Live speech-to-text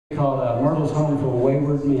Called Myrtle's Home for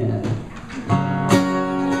Wayward Men.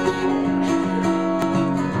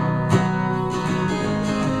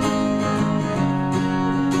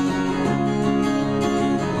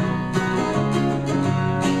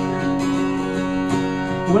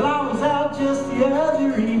 Well, I was out just the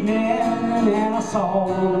other evening and I saw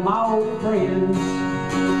one of my old friends.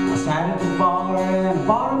 I sat at the bar and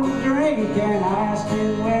bought him a drink and I asked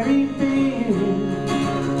him where he'd been.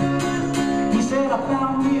 He said, I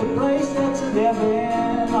found me a place that's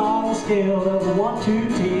 11 on a scale of 1 to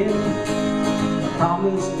 10. A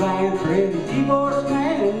promised land for any divorced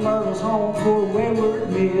man, Myrtle's home for wayward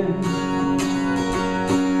men.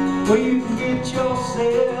 Well, you can get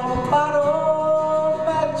yourself a bottle,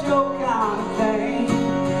 that's your kind of thing.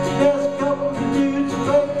 There's a couple of dudes who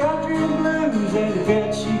play country and blues, and the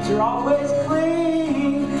bed sheets are always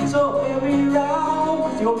clean. So if ever you're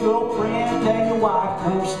out with your girlfriend and your wife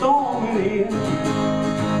comes storming in,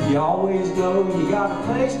 you always know you got a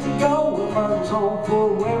place to go. Myrtle's home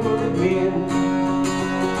for wayward men.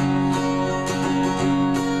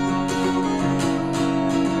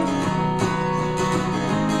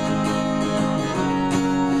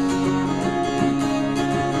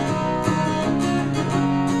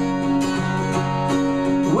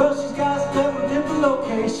 Well, she's got several different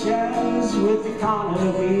locations with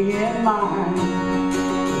economy in mind.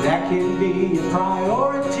 That can be a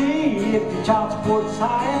priority if your child support's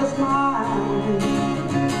high as mine.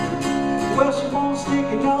 Well, she won't stick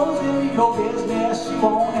her nose into your business. She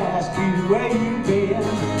won't ask you where you've been.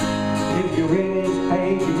 If your rent is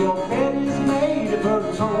paid, if your bed is made, a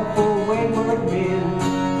Myrtle's home for wayward men.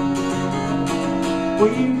 Well,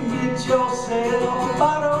 you can get yourself a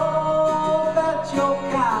bottle, that's your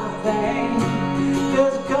kind of thing.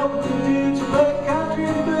 There's a couple of dudes who play country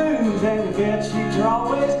and blues, and the bed sheets are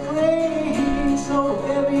always clean. So if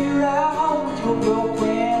ever you're out with your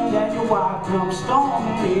girlfriend and your wife comes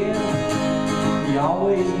storming in, you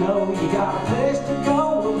always know you got a place to go.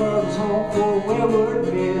 Myrtle's home for wayward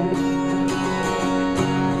men.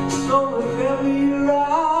 So if ever you're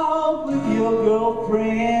out with your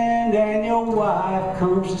girlfriend and your wife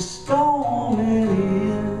comes storming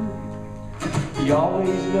in, you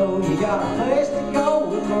always know you got a place to go.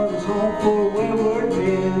 Myrtle's home for wayward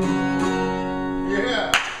men.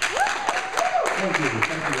 Yeah. Thank you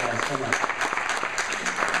guys so much.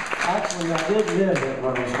 Actually, I did live at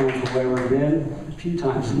Myrtle's home for wayward men a few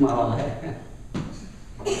times in my life.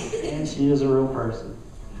 And she is a real person.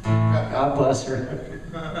 God bless her.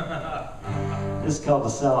 This is called the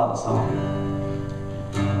Sellout Song.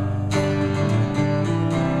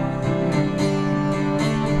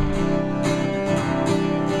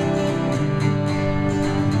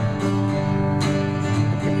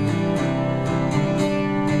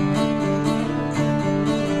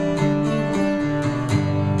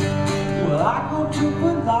 I go to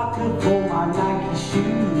Foot Locker for my Nike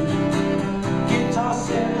shoes. Guitar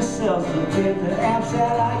Center sells the bit, the amps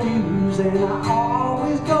that I use, and I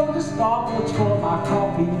always go to Starbucks for my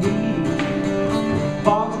coffee needs.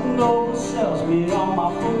 Barnes & Noble sells me all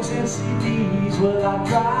my books and CDs. Well, I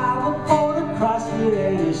drive a Ford, a Chrysler,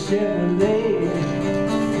 and a Chevrolet.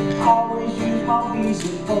 Always use my Visa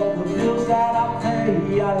for the bills that I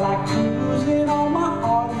pay. I like cruising on my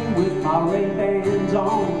Harley with my Ray-Bans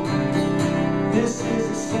on. This is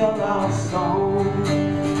a sellout song.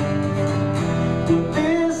 Well,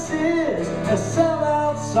 this is a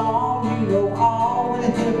sellout song. You know all the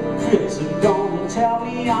hypocrites are gonna tell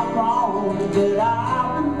me I'm wrong, but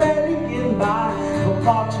I've been barely getting by for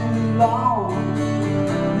far too long.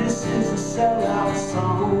 This is a sellout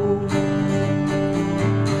song.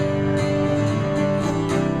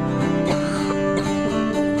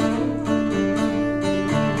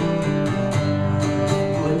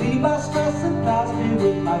 Sympathize me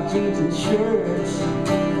with my jeans and shirts.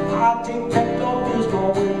 I take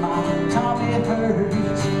Pepto-Bismol when my tummy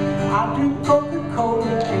hurts. I drink Coca-Cola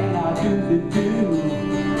and I do the do.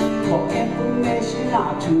 For information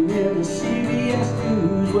I tune in to CBS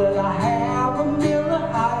News. Well, I have a Miller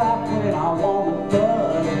High Life when I want a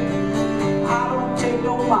buzz. I don't take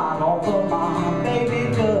no mind off of my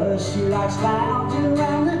baby does. She likes lounging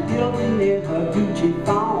around the Hilton in her Gucci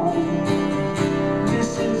thong.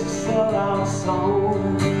 This is a sellout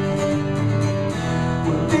song.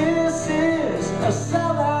 Well, this is a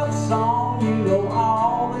sellout song. You know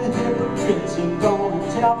all the hypocrites are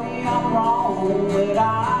gonna tell me I'm wrong, but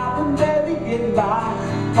I've been barely getting by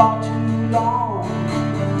far too long.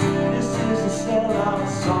 This is a sellout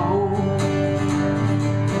song.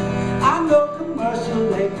 I know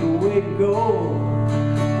commercial ain't the way to go.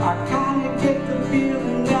 I kinda get the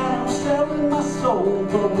feeling that I'm selling my soul,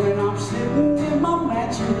 but when I'm sitting in my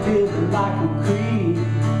mansion feeling like a creep,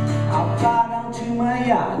 I'll fly down to my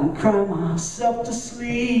yacht and cry myself to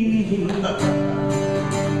sleep.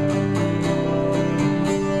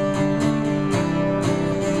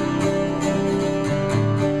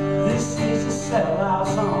 This is a sellout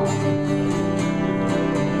song.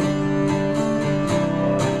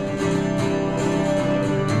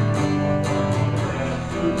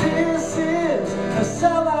 This is a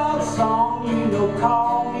sellout song. You know,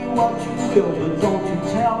 call me what you will, but don't you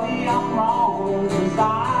tell me I'm wrong, 'cause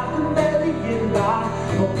I've been barely getting by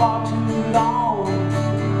for far too long.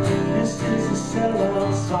 This is a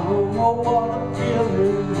sellout song. Oh, what a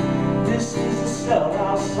feeling. This is a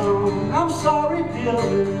sellout song. I'm sorry,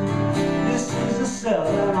 Dylan. This is a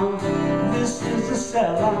sellout. This is a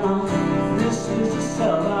sellout. This is a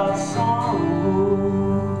sellout song.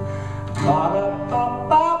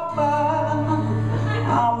 Ba-da-ba-ba-ba.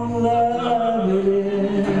 I'm loving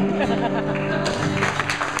it.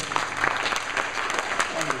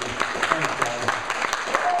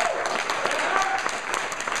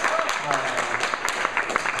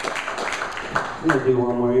 I'm going to do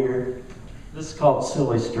one more here. This is called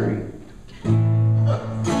Silly String.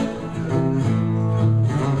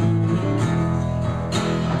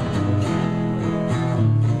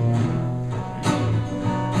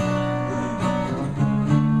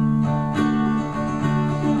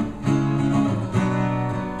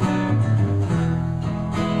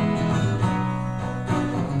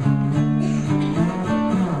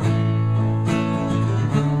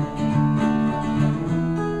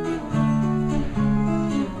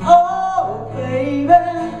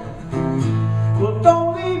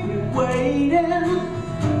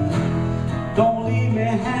 Don't leave me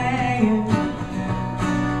hanging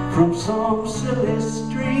from some silly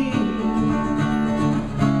stream.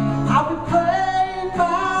 I'll be playing my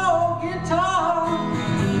old guitar,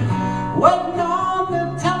 waiting on the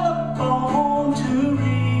telephone to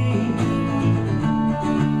ring.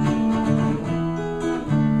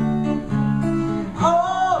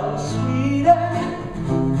 Oh, sweetie,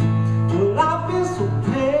 well, I've been so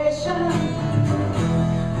patient.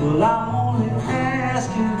 Well, I'm only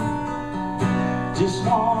asking just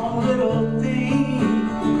one little thing.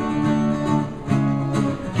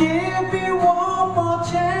 Give me one more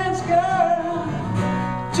chance, girl,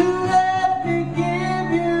 to let me give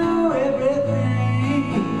you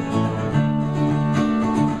everything.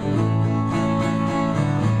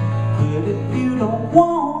 But if you don't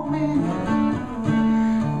want me,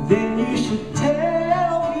 then you should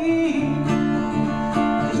tell me,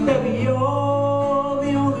 'cause baby, you're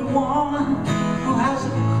the only one who has a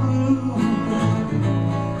clue.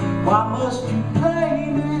 Why must you play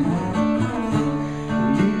me?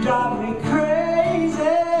 You drive me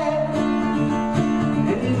crazy,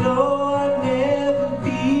 and you know I'd never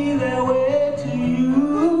be that way to you.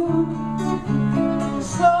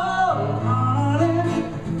 So, honey,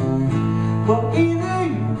 well, either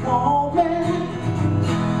you want me,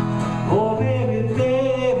 or maybe,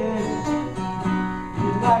 baby,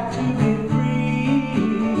 you'd like to be free.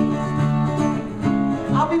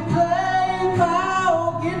 I'll be playing my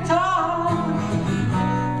old guitar,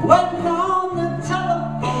 waiting on the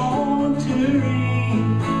telephone to ring.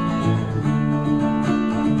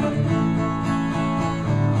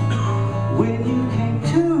 When you came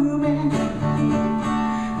to me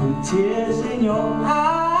with tears in your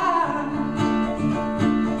eyes,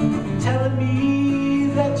 telling me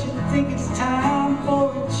that you think it's time for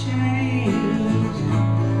a change,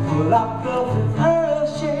 well, I felt an earth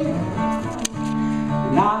shake,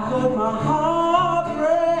 and I heard my heart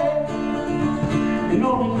break, and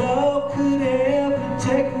only love could ever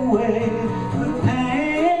take away the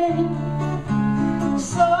pain.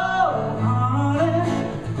 So, honey,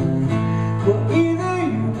 well, either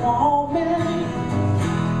you want me,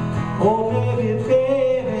 or maybe,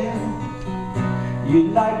 baby,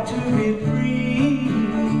 you'd like to be free.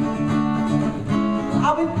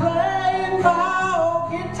 I'll be playing my old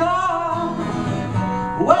guitar,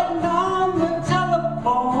 waiting on the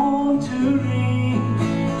telephone to ring.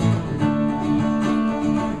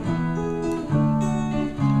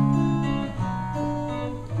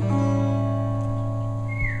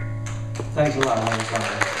 Thanks a lot,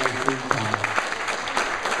 everybody.